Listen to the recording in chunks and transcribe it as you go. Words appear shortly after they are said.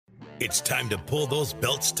It's time to pull those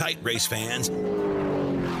belts tight, race fans.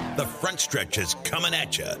 The front stretch is coming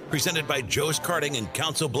at you, presented by Joe's Karting in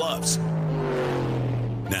Council Bluffs.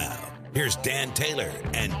 Now, here's Dan Taylor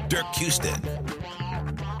and Dirk Houston.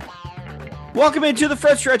 Welcome into the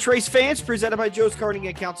front stretch, race fans, presented by Joe's Karting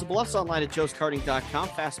at Council Bluffs, online at joeskarting.com.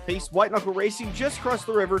 Fast-paced white knuckle racing just across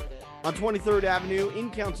the river on 23rd Avenue in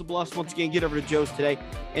Council Bluffs. Once again, get over to Joe's today.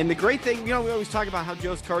 And the great thing, we always talk about how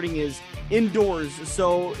Joe's Karting is indoors,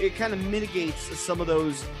 so it kind of mitigates some of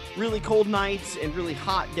those really cold nights and really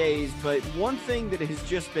hot days. But one thing that has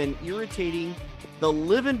just been irritating the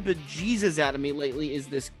living bejesus out of me lately is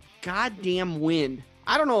this goddamn wind.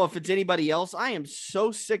 I don't know if it's anybody else. I am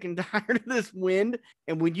so sick and tired of this wind.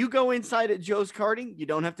 And when you go inside at Joe's Karting, you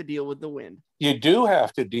don't have to deal with the wind. You do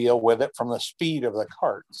have to deal with it from the speed of the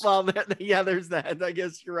carts. Well, yeah, there's that. I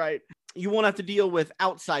guess you're right. You won't have to deal with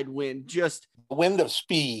outside wind, just wind of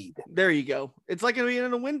speed. There you go. It's like being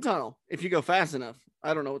in a wind tunnel if you go fast enough.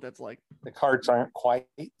 I don't know what that's like. The carts aren't quite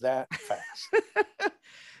that fast.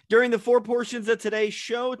 During the four portions of today's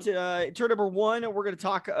show, turn number one, we're going to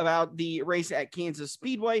talk about the race at Kansas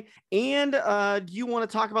Speedway. And do you want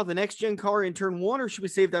to talk about the NEX Gen car in turn one, or should we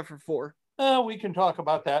save that for four? We can talk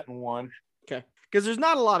about that in one. Okay. Because there's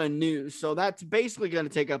not a lot of news, so that's basically going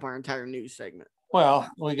to take up our entire news segment.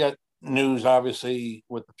 Well, we got news, obviously,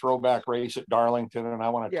 with the throwback race at Darlington, and I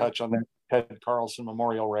want to touch on that Ted Carlson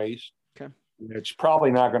Memorial race. Okay. It's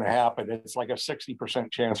probably not going to happen. It's like a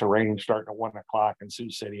 60% chance of rain starting at 1 o'clock in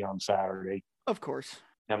Sioux City on Saturday. Of course.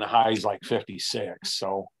 And the high is like 56.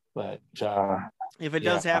 So, but if it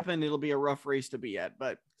does happen, it'll be a rough race to be at.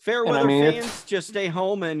 But fair weather fans, just stay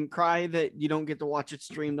home and cry that you don't get to watch it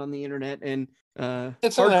streamed on the internet. And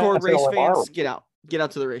hardcore race fans, get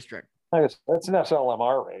out to the racetrack. That's an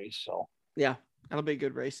SLMR race. So yeah, that'll be a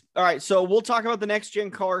good race. All right, so we'll talk about the NEX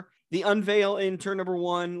Gen car. The unveil in turn number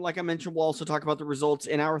one. Like I mentioned, we'll also talk about the results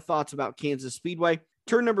and our thoughts about Kansas Speedway.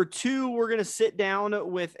 Turn number two, we're going to sit down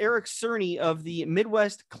with Eric Cerny of the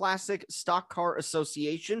Midwest Classic Stock Car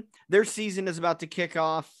Association. Their season is about to kick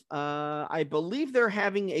off. I believe they're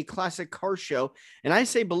having a classic car show. And I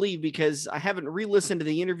say believe because I haven't re-listened to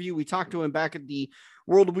the interview. We talked to him back at the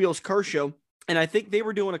World of Wheels car show. And I think they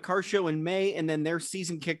were doing a car show in May, and then their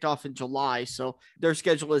season kicked off in July. So their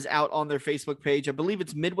schedule is out on their Facebook page. I believe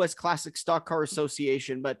it's Midwest Classic Stock Car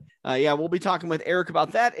Association. But we'll be talking with Eric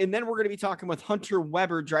about that. And then we're going to be talking with Hunter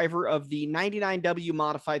Weber, driver of the 99W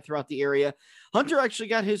modified throughout the area. Hunter actually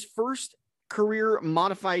got his first career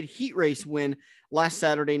modified heat race win last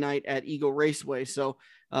Saturday night at Eagle Raceway. So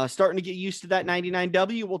starting to get used to that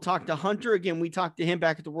 99W. We'll talk to Hunter. Again, we talked to him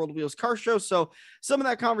back at the World of Wheels car show. So some of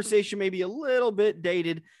that conversation may be a little bit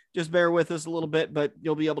dated. Just bear with us a little bit, but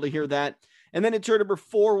you'll be able to hear that. And then at turn number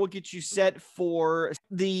four, we'll get you set for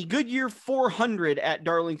the Goodyear 400 at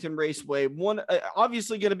Darlington Raceway. One,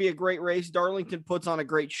 obviously going to be a great race. Darlington puts on a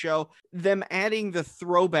great show. Them adding the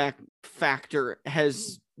throwback factor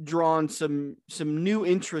has drawn some new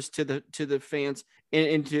interest to the fans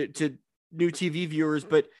and to new TV viewers.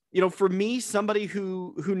 But, for me, somebody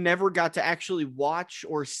who never got to actually watch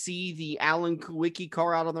or see the Alan Kulwicki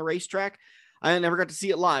car out on the racetrack, I never got to see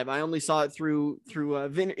it live. I only saw it through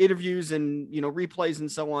interviews and, replays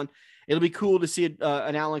and so on. It'll be cool to see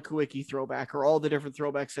an Alan Kulwicki throwback or all the different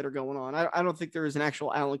throwbacks that are going on. I don't think there is an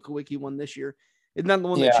actual Alan Kulwicki one this year. Isn't that the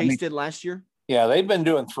one that Chase did last year? Yeah, they've been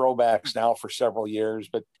doing throwbacks now for several years,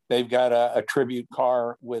 but they've got a tribute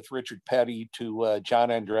car with Richard Petty to John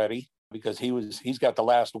Andretti, because he's got the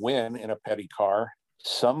last win in a Petty car.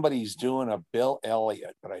 Somebody's doing a Bill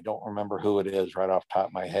Elliott, but I don't remember who it is right off the top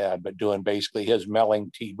of my head, but doing basically his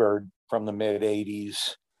Melling T-Bird from the mid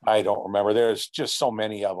 80s. I don't remember. There's just so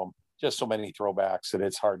many of them, just so many throwbacks that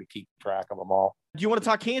it's hard to keep track of them all. Do you want to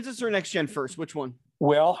talk Kansas or NEX Gen first? Which one?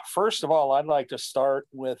 Well, first of all, I'd like to start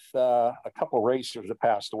with a couple of racers that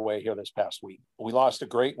passed away here this past week. We lost a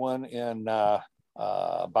great one in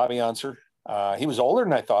Bobby Unser. He was older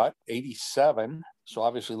than I thought, 87. So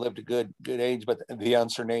obviously lived a good age, but the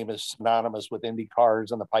Unser name is synonymous with Indy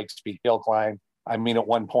cars and the Pikes Peak Hill Climb. I mean, at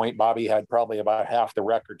one point, Bobby had probably about half the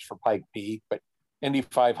records for Pike Peak, but Indy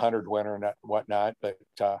 500 winner and whatnot, but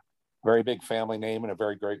very big family name and a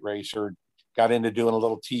very great racer. Got into doing a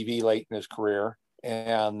little TV late in his career.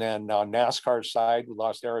 And then on NASCAR's side, we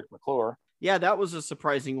lost Eric McClure. Yeah, that was a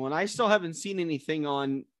surprising one. I still haven't seen anything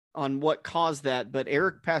on what caused that, but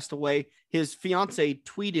Eric passed away. His fiance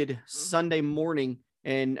tweeted Sunday morning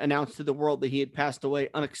and announced to the world that he had passed away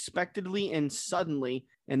unexpectedly and suddenly.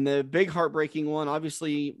 And the big heartbreaking one,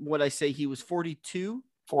 obviously, what I say, he was 42.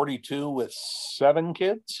 42 with 7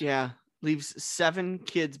 kids? Yeah, leaves 7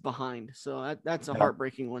 kids behind. So that's a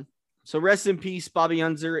heartbreaking one. So rest in peace, Bobby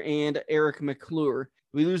Unser and Eric McClure.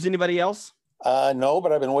 Did we lose anybody else? No,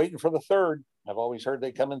 but I've been waiting for the third. I've always heard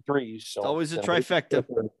they come in threes. So it's always a trifecta.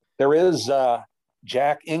 There is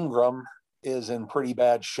Jack Ingram is in pretty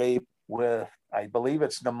bad shape with, I believe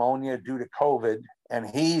it's pneumonia due to COVID, and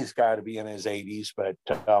he's got to be in his 80s, but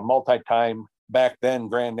multi-time back then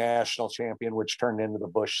Grand National champion, which turned into the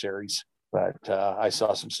Busch Series. But I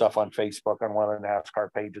saw some stuff on Facebook on one of the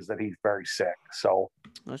NASCAR pages that he's very sick. So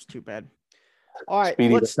that's too bad. All right.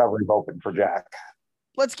 Speedy recovery open for Jack.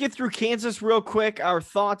 Let's get through Kansas real quick, our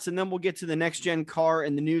thoughts, and then we'll get to the next gen car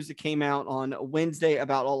and the news that came out on Wednesday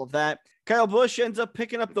about all of that. Kyle Busch ends up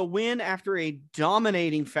picking up the win after a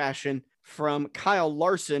dominating fashion from Kyle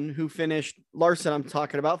Larson, who finished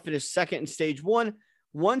second in stage one,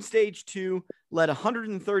 won stage two, led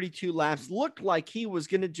 132 laps, looked like he was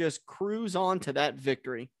going to just cruise on to that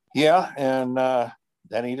victory. Yeah, and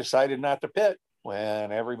then he decided not to pit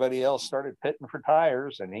when everybody else started pitting for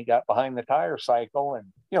tires, and he got behind the tire cycle. And,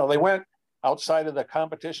 they went outside of the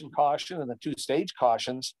competition caution and the two-stage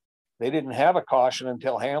cautions. They didn't have a caution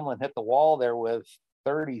until Hamlin hit the wall there with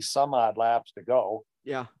 30 some odd laps to go.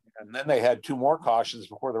 Yeah. And then they had two more cautions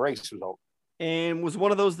before the race was over. And was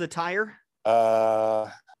one of those the tire? The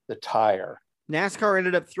tire. NASCAR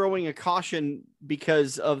ended up throwing a caution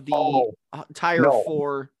because of the tire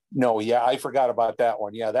for... No, yeah, I forgot about that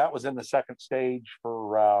one. Yeah, that was in the second stage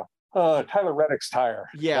for Tyler Reddick's tire.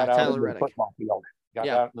 Yeah, Tyler Reddick. Football field. Got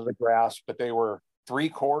out into the grass, but they were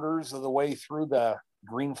 3/4 of the way through the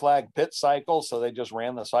green flag pit cycle, so they just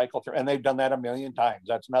ran the cycle through, and they've done that a million times.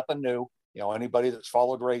 That's nothing new. Anybody that's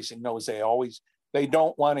followed racing knows they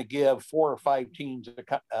don't want to give 4 or 5 teams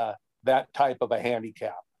that type of a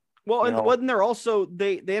handicap. Well, and wasn't there also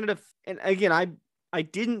they ended up, and again, I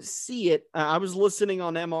didn't see it. I was listening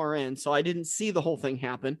on MRN, so I didn't see the whole thing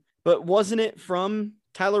happen. But wasn't it from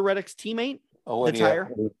Tyler Reddick's teammate? Oh, the tire?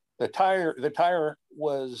 The tire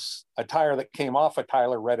was a tire that came off of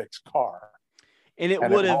Tyler Reddick's car. And it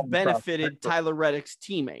would have benefited Tyler Reddick's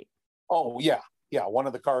teammate. Oh, yeah. Yeah, one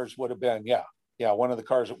of the cars would have been, one of the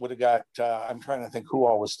cars that would have got, I'm trying to think who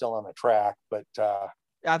all was still on the track, but...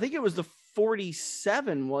 I think it was the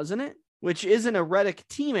 47, wasn't it? Which isn't a Reddick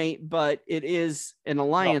teammate, but it is an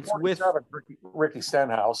alliance with Ricky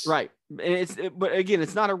Stenhouse. Right. And but again,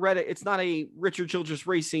 it's not a Reddick. It's not a Richard Childress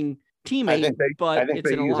Racing teammate, but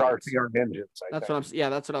it's an alliance. RCR engines. That's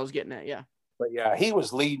what I was getting at. Yeah. But yeah, he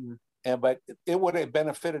was leading, but it would have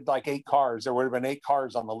benefited like 8 cars. There would have been 8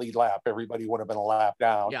 cars on the lead lap. Everybody would have been a lap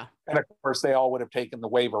down. Yeah. And of course, they all would have taken the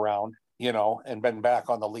wave around, and been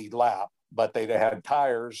back on the lead lap. But they'd have had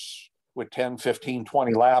tires with 10, 15,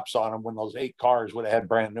 20 laps on them when those 8 cars would have had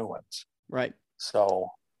brand new ones. Right. So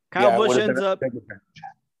Kyle Busch ends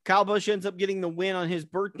up getting the win on his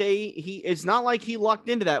birthday. It's not like he lucked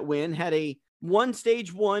into that win, had won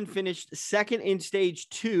stage 1, finished second in stage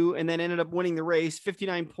 2, and then ended up winning the race,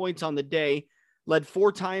 59 points on the day, led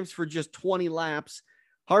 4 times for just 20 laps.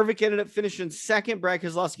 Harvick ended up finishing second, Brad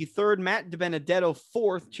Keselowski third, Matt DiBenedetto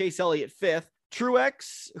fourth, Chase Elliott fifth.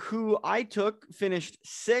 Truex, who I took, finished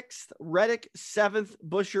 6th, Reddick 7th,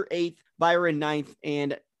 Buescher 8th, Byron 9th,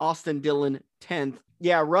 and Austin Dillon 10th.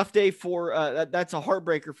 Yeah, rough day for that's a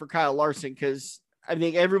heartbreaker for Kyle Larson, because I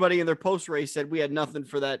think everybody in their post race said we had nothing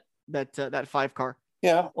for that 5 car.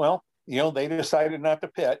 Yeah, well, they decided not to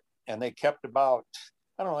pit, and they kept about,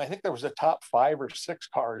 I don't know, I think there was a top 5 or 6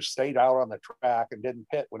 cars stayed out on the track and didn't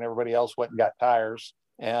pit when everybody else went and got tires.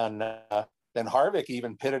 And then Harvick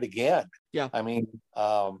even pitted again. Yeah. I mean,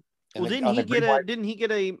 didn't he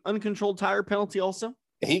get a uncontrolled tire penalty also?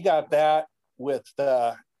 He got that with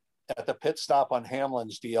at the pit stop on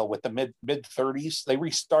Hamlin's deal with the mid 30s. They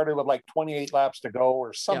restarted with like 28 laps to go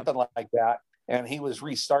or something like that. And he was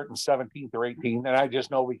restarting 17th or 18th. And I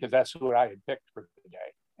just know because that's who I had picked for the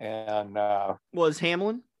day. And was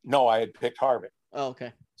Hamlin? No, I had picked Harvick. Oh,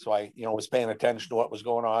 okay. So I, was paying attention to what was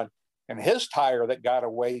going on. And his tire that got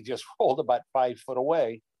away just rolled about 5 foot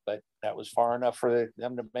away, but that was far enough for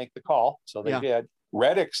them to make the call. So they did.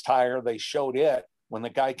 Reddick's tire, they showed it when the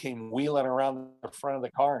guy came wheeling around the front of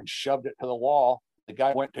the car and shoved it to the wall. The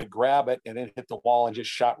guy went to grab it and it hit the wall and just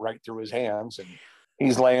shot right through his hands. And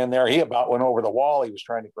he's laying there. He about went over the wall. He was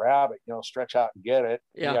trying to grab it, stretch out and get it.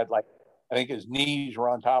 Yeah. He had I think his knees were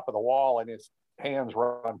on top of the wall and his hands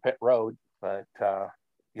were on pit road. But that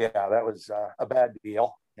was a bad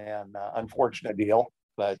deal. And unfortunate deal,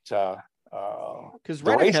 but because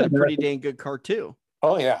Reddick had a pretty dang good car too.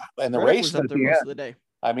 Oh yeah, and the Reddick race was up there most of the day.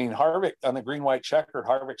 I mean, Harvick on the green white checkered,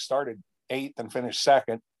 Harvick started 8th and finished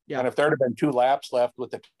 2nd. Yeah. And if there'd have been 2 laps left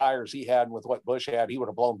with the tires he had and with what Busch had, he would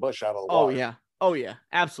have blown Busch out of the water. Oh yeah, Oh yeah,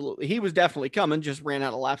 absolutely. He was definitely coming, just ran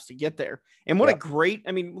out of laps to get there. And what a great,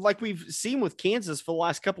 I mean, like we've seen with Kansas for the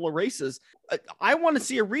last couple of races, I want to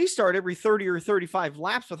see a restart every 30 or 35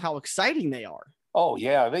 laps with how exciting they are. Oh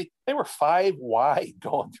yeah, they were 5 wide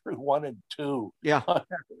going through 1 and 2. Yeah. On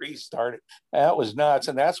that restart. That was nuts.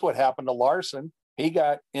 And that's what happened to Larson. He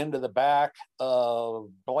got into the back of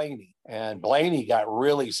Blaney, and Blaney got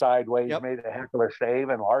really sideways, made a heck of a save,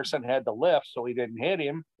 and Larson had to lift so he didn't hit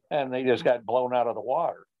him, and they just got blown out of the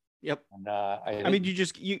water. Yep. And, I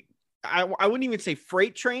mean, I wouldn't even say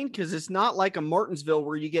freight train, because it's not like a Martinsville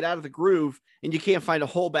where you get out of the groove and you can't find a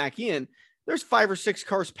hole back in. There's 5 or 6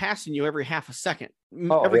 cars passing you every half a second,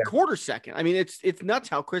 every quarter second. I mean, it's nuts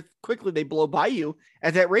how quickly they blow by you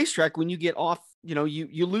at that racetrack when you get off. You know,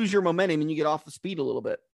 you lose your momentum and you get off the speed a little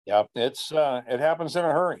bit. Yep, it happens in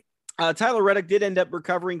a hurry. Tyler Reddick did end up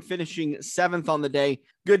recovering, finishing 7th on the day.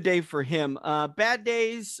 Good day for him. Bad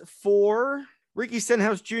days for Ricky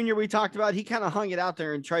Stenhouse Jr. We talked about. He kind of hung it out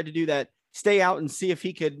there and tried to do that, stay out and see if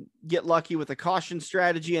he could get lucky with a caution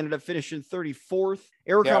strategy. Ended up finishing 34th.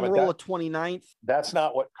 Eric Almirola 29th. That's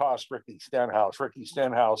not what cost Ricky Stenhouse. Ricky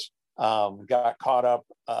Stenhouse got caught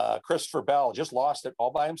up. Christopher Bell just lost it all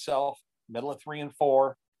by himself, middle of 3 and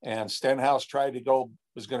 4. And Stenhouse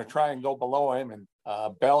was going to try and go below him. And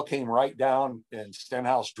Bell came right down, and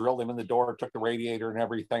Stenhouse drilled him in the door, took the radiator and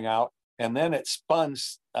everything out. And then it spun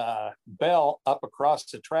Bell up across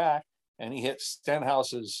the track, and he hit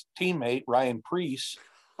Stenhouse's teammate, Ryan Preece,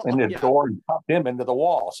 in the door and popped him into the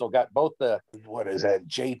wall. So got both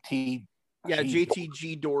JT? Yeah,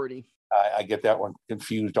 JTG Doherty. I get that one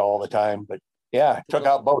confused all the time. But yeah, took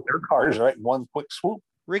out both their cars right in one quick swoop.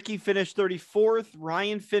 Ricky finished 34th.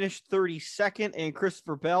 Ryan finished 32nd. And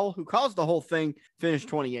Christopher Bell, who caused the whole thing, finished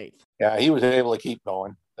 28th. Yeah, he was able to keep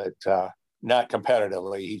going, but not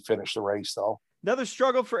competitively. He finished the race, though. Another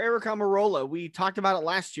struggle for Eric Almirola. We talked about it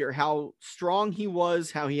last year, how strong he was,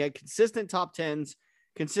 how he had consistent top 10s,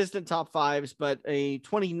 consistent top 5s, but a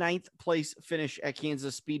 29th place finish at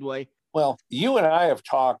Kansas Speedway. Well, you and I have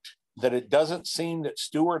talked that it doesn't seem that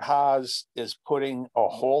Stewart-Haas is putting a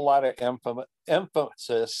whole lot of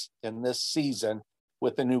emphasis in this season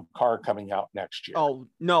with the new car coming out next year. Oh,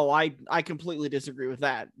 no, I completely disagree with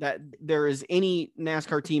that. That there is any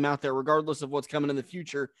NASCAR team out there, regardless of what's coming in the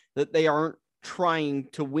future, that they aren't trying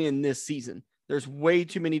to win this season. There's way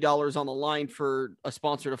too many dollars on the line for a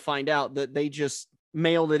sponsor to find out that they just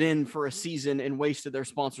mailed it in for a season and wasted their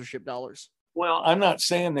sponsorship dollars. Well, I'm not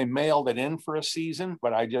saying they mailed it in for a season,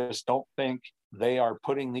 but I just don't think they are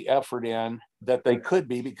putting the effort in that they could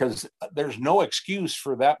be, because there's no excuse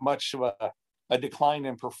for that much of a decline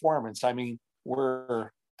in performance. I mean,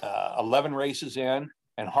 we're 11 races in,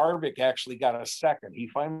 and Harvick actually got a second. He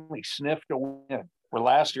finally sniffed a win. Where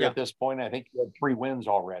last year at this point, I think he had 3 wins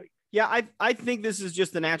already. Yeah, I think this is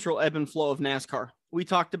just the natural ebb and flow of NASCAR. We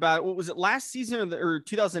talked about, what was it, last season or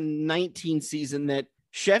 2019 season, that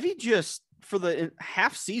Chevy just, for the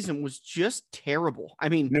half season, was just terrible. I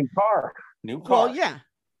mean, new car. Well, yeah.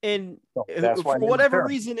 And for whatever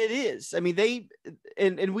reason it is, I mean,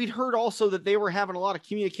 and we'd heard also that they were having a lot of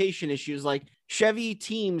communication issues. Like Chevy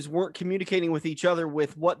teams weren't communicating with each other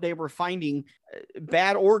with what they were finding,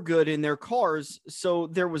 bad or good, in their cars. So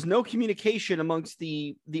there was no communication amongst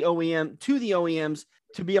the OEM to the OEMs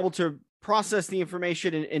to be able to process the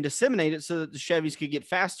information and disseminate it so that the Chevys could get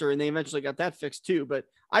faster. And they eventually got that fixed too. But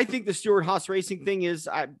I think the Stewart-Haas Racing thing is,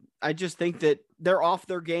 I just think that they're off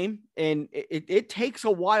their game, and it takes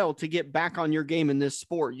a while to get back on your game in this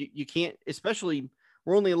sport. You can't, especially,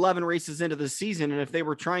 we're only 11 races into the season. And if they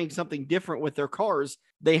were trying something different with their cars,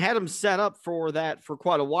 they had them set up for that for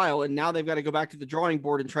quite a while. And now they've got to go back to the drawing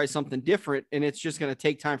board and try something different. And it's just going to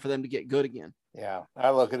take time for them to get good again. Yeah.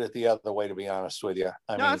 I look at it the other way, to be honest with you.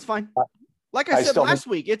 No, that's fine. Like I said last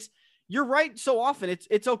week, you're right. So often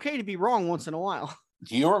it's okay to be wrong once in a while.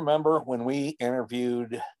 Do you remember when we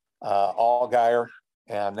interviewed Allgaier,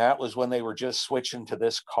 and that was when they were just switching to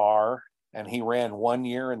this car, and he ran 1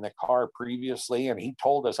 year in the car previously, and he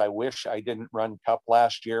told us, I wish I didn't run Cup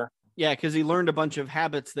last year. Yeah, because he learned a bunch of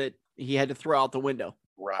habits that he had to throw out the window.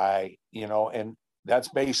 Right. And that's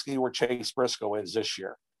basically where Chase Briscoe is this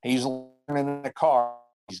year. He's learning the car,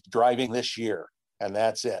 he's driving this year, and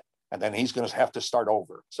that's it. And then he's going to have to start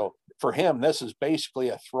over. So for him, this is basically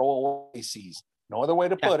a throwaway season. No other way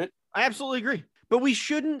to put it. I absolutely agree. But we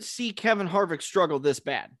shouldn't see Kevin Harvick struggle this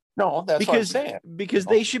bad. No, that's what I'm saying. Because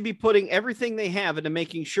they should be putting everything they have into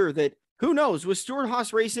making sure that, who knows, with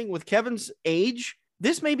Stewart-Haas Racing, with Kevin's age,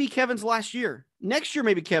 this may be Kevin's last year. Next year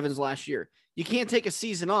may be Kevin's last year. you can't take a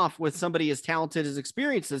season off with somebody as talented, as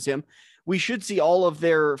experienced as him. We should see all of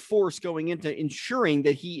their force going into ensuring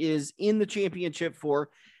that he is in the championship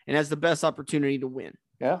and has the best opportunity to win.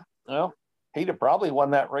 Yeah. Well, he'd have probably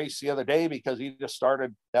won that race the other day because he just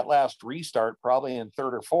started that last restart probably in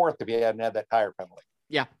third or fourth if he hadn't had that tire penalty.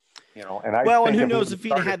 Yeah. And who knows if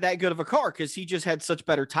he'd had that good of a car, because he just had such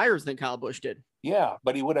better tires than Kyle Busch did. Yeah,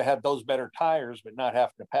 but he would have had those better tires, but not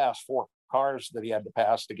having to pass 4 cars that he had to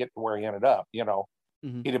pass to get to where he ended up.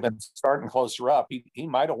 He'd have been starting closer up. He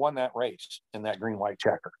might have won that race in that green white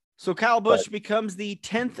checker. So Kyle Busch becomes the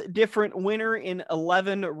 10th different winner in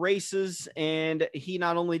 11 races, and he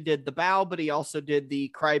not only did the bow, but he also did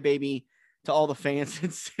the crybaby to all the fans.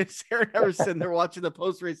 And Sarah Everson, they're watching the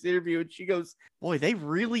post-race interview, and she goes, "Boy, they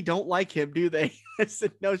really don't like him, do they?" I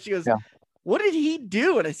said, "No." She goes, "What did he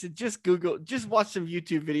do?" And I said, just watch some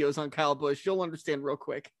YouTube videos on Kyle Busch. You'll understand real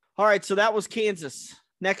quick. All right, so that was Kansas.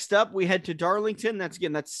 Next up, we head to Darlington.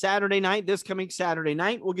 That's Saturday night, this coming Saturday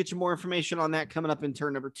night. We'll get you more information on that coming up in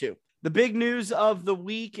turn number 2. The big news of the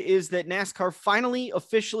week is that NASCAR finally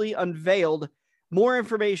officially unveiled more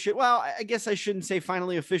information. Well, I guess I shouldn't say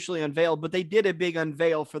finally officially unveiled, but they did a big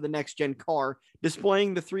unveil for the next gen car,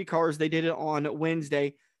 displaying the 3 cars. They did it on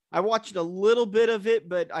Wednesday. I watched a little bit of it,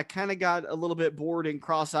 but I kind of got a little bit bored and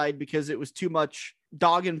cross-eyed because it was too much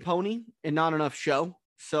dog and pony and not enough show.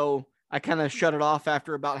 So I kind of shut it off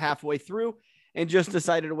after about halfway through and just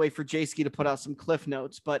decided to wait for Jayski to put out some cliff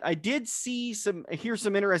notes. But I did hear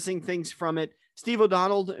some interesting things from it. Steve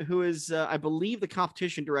O'Donnell, who is, I believe, the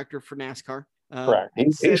competition director for NASCAR. Correct.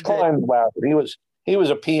 He's climbed the ladder. He was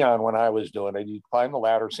a peon when I was doing it. He climbed the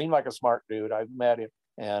ladder. Seemed like a smart dude. I've met him,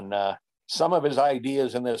 and some of his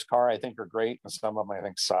ideas in this car I think are great, and some of them I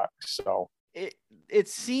think suck. So it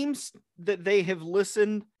seems that they have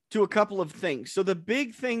listened to a couple of things. So the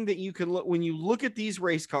big thing that you can look when you look at these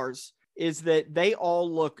race cars is that they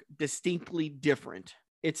all look distinctly different.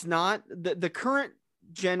 It's not the current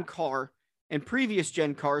gen car and previous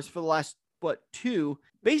gen cars for the last 2,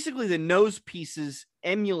 basically the nose pieces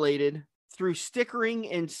emulated through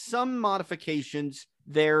stickering and some modifications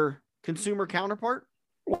their consumer counterpart.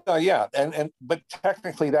 Well, yeah, but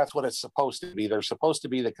technically that's what it's supposed to be. They're supposed to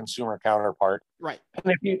be the consumer counterpart, right?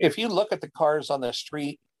 And if you look at the cars on the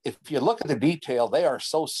street, if you look at the detail, they are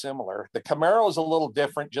so similar. The Camaro is a little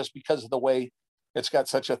different just because of the way it's got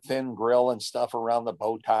such a thin grille and stuff around the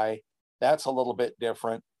bow tie. That's a little bit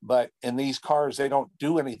different. But in these cars, they don't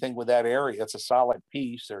do anything with that area. It's a solid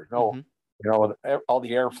piece. There's no, all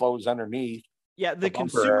the air flows underneath. Yeah, the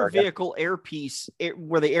consumer vehicle air piece,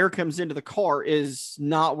 where the air comes into the car, is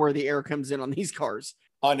not where the air comes in on these cars.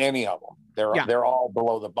 On any of them. They're all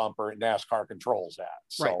below the bumper, and NASCAR controls that.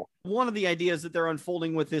 So right. One of the ideas that they're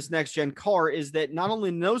unfolding with this next gen car is that not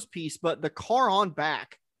only the nose piece, but the car on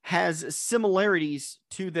back has similarities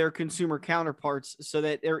to their consumer counterparts so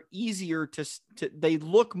that they're easier to they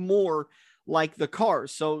look more like the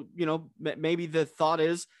cars. So, maybe the thought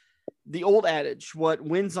is the old adage, what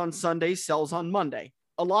wins on Sunday sells on Monday.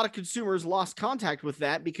 A lot of consumers lost contact with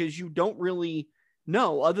that because you don't really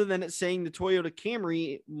know, other than it saying the Toyota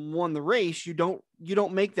Camry won the race. You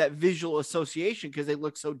don't make that visual association because they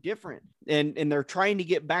look so different. And they're trying to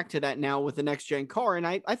get back to that now with the next gen car. And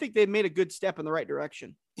I think they've made a good step in the right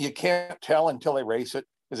direction. You can't tell until they race it,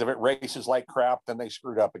 because if it races like crap, then they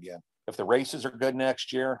screwed up again. If the races are good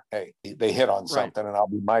next year, hey, they hit on something, right, and I'll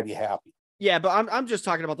be mighty happy. Yeah, but I'm just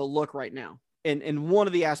talking about the look right now. And one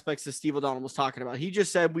of the aspects that Steve O'Donnell was talking about, he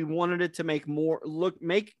just said we wanted it to make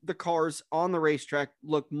the cars on the racetrack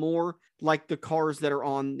look more like the cars that are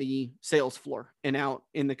on the sales floor and out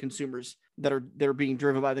in the consumers that are being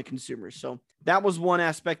driven by the consumers. So that was one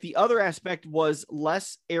aspect. The other aspect was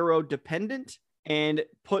less aero dependent and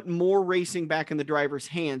put more racing back in the driver's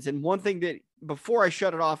hands. And one thing that, before I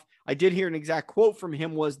shut it off, I did hear an exact quote from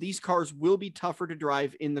him was, these cars will be tougher to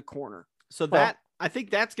drive in the corner. So I think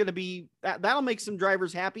that's going to be, that'll make some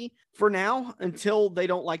drivers happy for now until they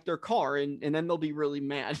don't like their car. And then they'll be really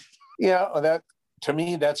mad. Yeah. To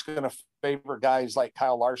me, that's going to favor guys like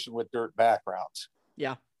Kyle Larson with dirt backgrounds.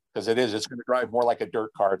 Yeah. Because it's going to drive more like a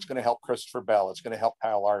dirt car. It's going to help Christopher Bell. It's going to help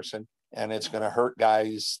Kyle Larson. And it's going to hurt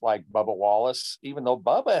guys like Bubba Wallace, even though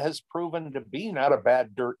Bubba has proven to be not a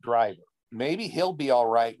bad dirt driver. Maybe he'll be all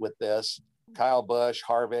right with this. Kyle Busch,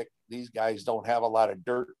 Harvick, these guys don't have a lot of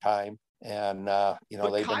dirt time. And,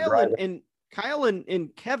 they've been driving. Kyle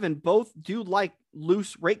and Kevin both do like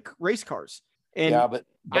loose race cars. And yeah, but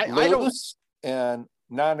loose and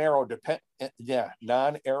non-aero dependent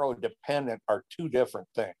are two different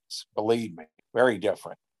things. Believe me, very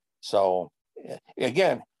different. So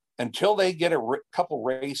again, until they get a couple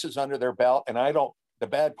races under their belt, and I don't The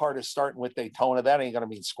bad part is starting with Daytona. That ain't going to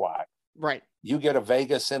mean squat. Right. You get a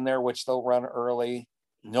Vegas in there, which they'll run early.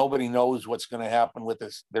 Nobody knows what's going to happen with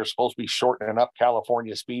this. They're supposed to be shortening up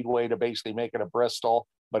California Speedway to basically make it a Bristol,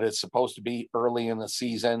 but it's supposed to be early in the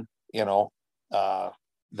season.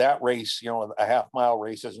 That race, a half-mile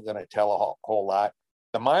race isn't going to tell a whole lot.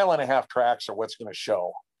 The mile-and-a-half tracks are what's going to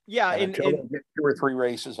show. Yeah, and until we get 2 or 3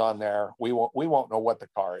 races on there, we won't know what the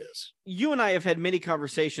car is. You and I have had many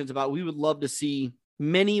conversations about we would love to see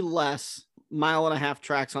many less mile-and-a-half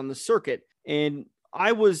tracks on the circuit, and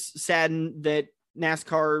I was saddened that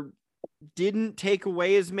NASCAR didn't take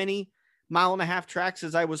away as many mile-and-a-half tracks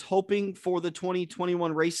as I was hoping for the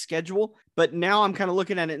 2021 race schedule. But now I'm kind of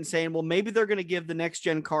looking at it and saying, well, maybe they're going to give the next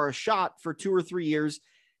gen car a shot for 2 or 3 years,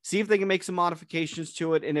 see if they can make some modifications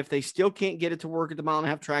to it. And if they still can't get it to work at the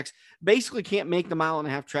mile-and-a-half tracks, basically can't make the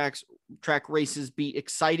mile-and-a-half track races be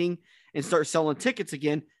exciting and start selling tickets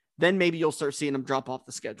again, then maybe you'll start seeing them drop off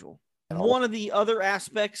the schedule. One of the other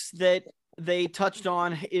aspects that they touched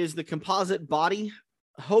on is the composite body,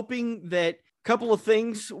 hoping that a couple of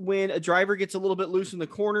things: when a driver gets a little bit loose in the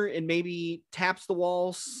corner and maybe taps the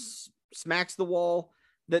wall, smacks the wall,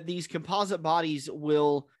 that these composite bodies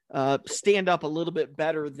will stand up a little bit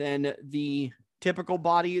better than the typical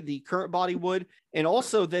body, the current body would. And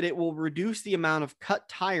also that it will reduce the amount of cut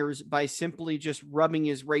tires by simply just rubbing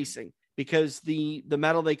as racing, because the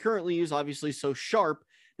metal they currently use obviously is so sharp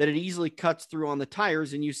that it easily cuts through on the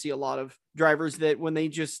tires. And you see a lot of drivers that when they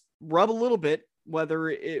just rub a little bit,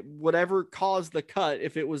 whatever caused the cut,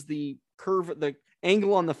 if it was the curve, the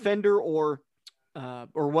angle on the fender or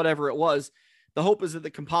whatever it was, the hope is that the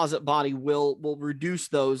composite body will reduce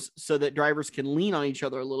those so that drivers can lean on each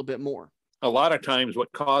other a little bit more. A lot of times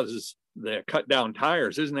what causes the cut down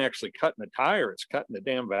tires isn't actually cutting the tire, it's cutting the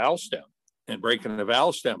damn valve stem and breaking the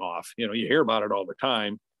valve stem off. You hear about it all the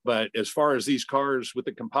time. But as far as these cars with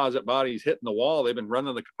the composite bodies hitting the wall, they've been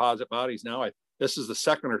running the composite bodies now. This is the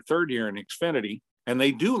 2nd or 3rd year in Xfinity, and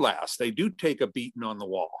they do last. They do take a beating on the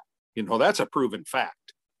wall. That's a proven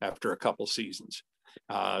fact after a couple seasons.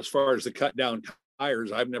 As far as the cut down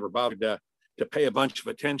tires, I've never bothered to pay a bunch of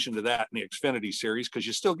attention to that in the Xfinity series because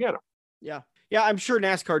you still get them. Yeah. Yeah, I'm sure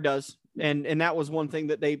NASCAR does. And that was one thing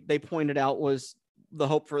that they pointed out was the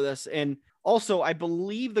hope for this. And also, I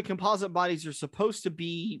believe the composite bodies are supposed to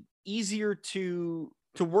be easier to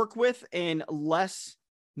work with and less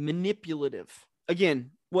manipulative.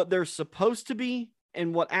 Again, what they're supposed to be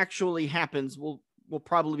and what actually happens will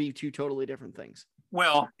probably be 2 totally different things.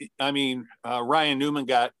 Well, I mean, Ryan Newman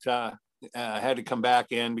had to come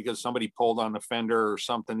back in because somebody pulled on the fender or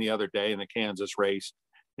something the other day in the Kansas race.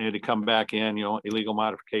 They had to come back in, illegal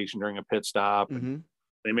modification during a pit stop. Mm-hmm.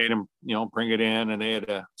 They made him, bring it in, and they had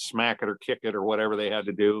to smack it or kick it or whatever they had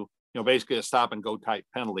to do. Basically a stop and go type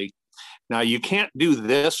penalty. Now you can't do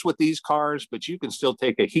this with these cars, but you can still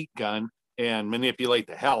take a heat gun and manipulate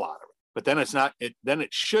the hell out of it. But then then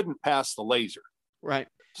it shouldn't pass the laser. Right.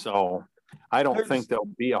 So I don't think there'll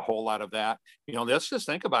be a whole lot of that. Let's just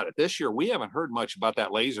think about it. This year, we haven't heard much about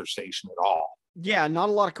that laser station at all. Yeah, not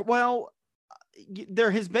a lot of, well,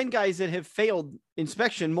 there has been guys that have failed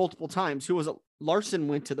inspection multiple times. Who was it? Larson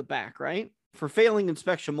went to the back, right? For failing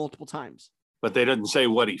inspection multiple times. But they didn't say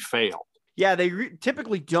what he failed. Yeah, they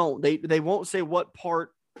typically don't. They won't say what part.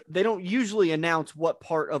 They don't usually announce what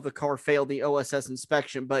part of the car failed the OSS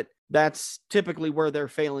inspection, but that's typically where they're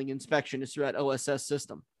failing inspection is through that OSS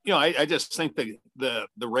system. I just think the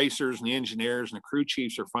racers and the engineers and the crew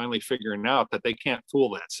chiefs are finally figuring out that they can't fool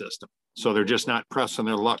that system. So they're just not pressing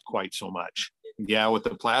their luck quite so much. Yeah, with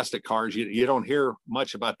the plastic cars, you don't hear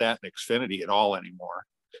much about that in Xfinity at all anymore.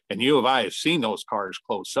 And you and I have seen those cars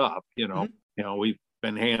close up. Mm-hmm. We've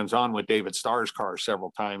been hands-on with David Starr's car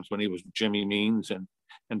several times when he was with Jimmy Means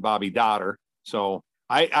and Bobby Dotter. So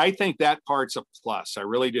I think that part's a plus. I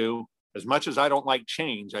really do. As much as I don't like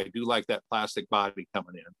change, I do like that plastic body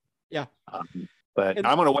coming in. Yeah. But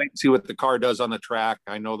I'm going to wait and see what the car does on the track.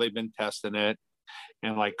 I know they've been testing it.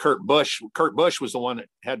 And like Kurt Busch was the one that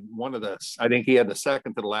had I think he had the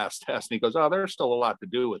second to the last test. And he goes, there's still a lot to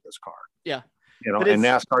do with this car. Yeah. And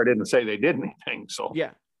NASCAR didn't say they did anything. So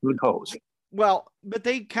yeah, who knows? Well, but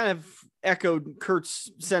they kind of echoed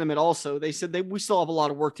Kurt's sentiment also. They said we still have a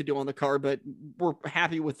lot of work to do on the car, but we're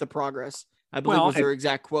happy with the progress. I believe was their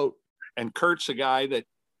exact quote. And Kurt's a guy that,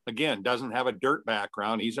 again, doesn't have a dirt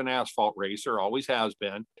background. He's an asphalt racer, always has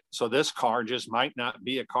been. So this car just might not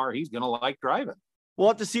be a car he's going to like driving. We'll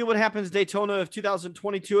have to see what happens Daytona of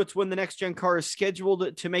 2022. It's when the next gen car is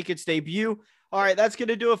scheduled to make its debut. All right, that's going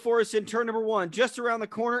to do it for us in turn number 1. Just around the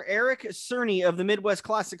corner, Eric Cerny of the Midwest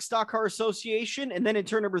Classic Stock Car Association. And then in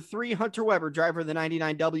turn number 3, Hunter Weber, driver of the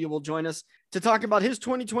 99W, will join us to talk about his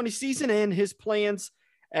 2020 season and his plans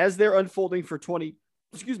as they're unfolding for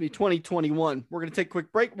 2021. We're going to take a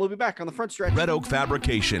quick break. We'll be back on the front stretch. Red Oak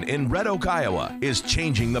Fabrication in Red Oak, Iowa is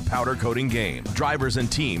changing the powder coating game. Drivers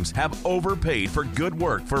and teams have overpaid for good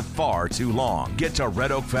work for far too long. Get to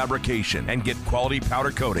Red Oak Fabrication and get quality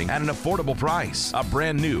powder coating at an affordable price. A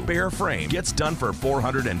brand new bare frame gets done for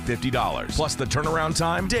 $450. Plus the turnaround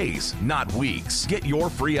time, days, not weeks. Get your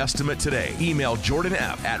free estimate today. Email Jordan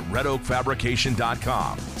F. at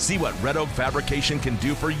redoakfabrication.com. See what Red Oak Fabrication can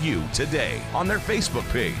do for you today on their Facebook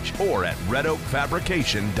page or at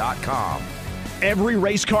redoakfabrication.com. Every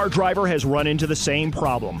race car driver has run into the same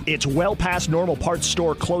problem. It's well past normal parts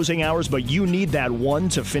store closing hours, but you need that one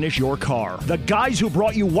to finish your car. The guys who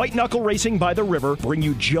brought you White Knuckle Racing by the River bring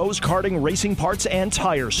you Joe's Karting Racing Parts and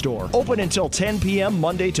Tire Store. Open until 10 p.m.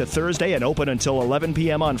 Monday to Thursday and open until 11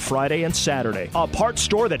 p.m. on Friday and Saturday. A parts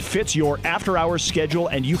store that fits your after-hours schedule,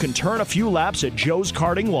 and you can turn a few laps at Joe's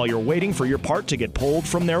Karting while you're waiting for your part to get pulled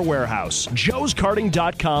from their warehouse.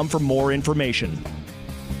 joeskarting.com for more information.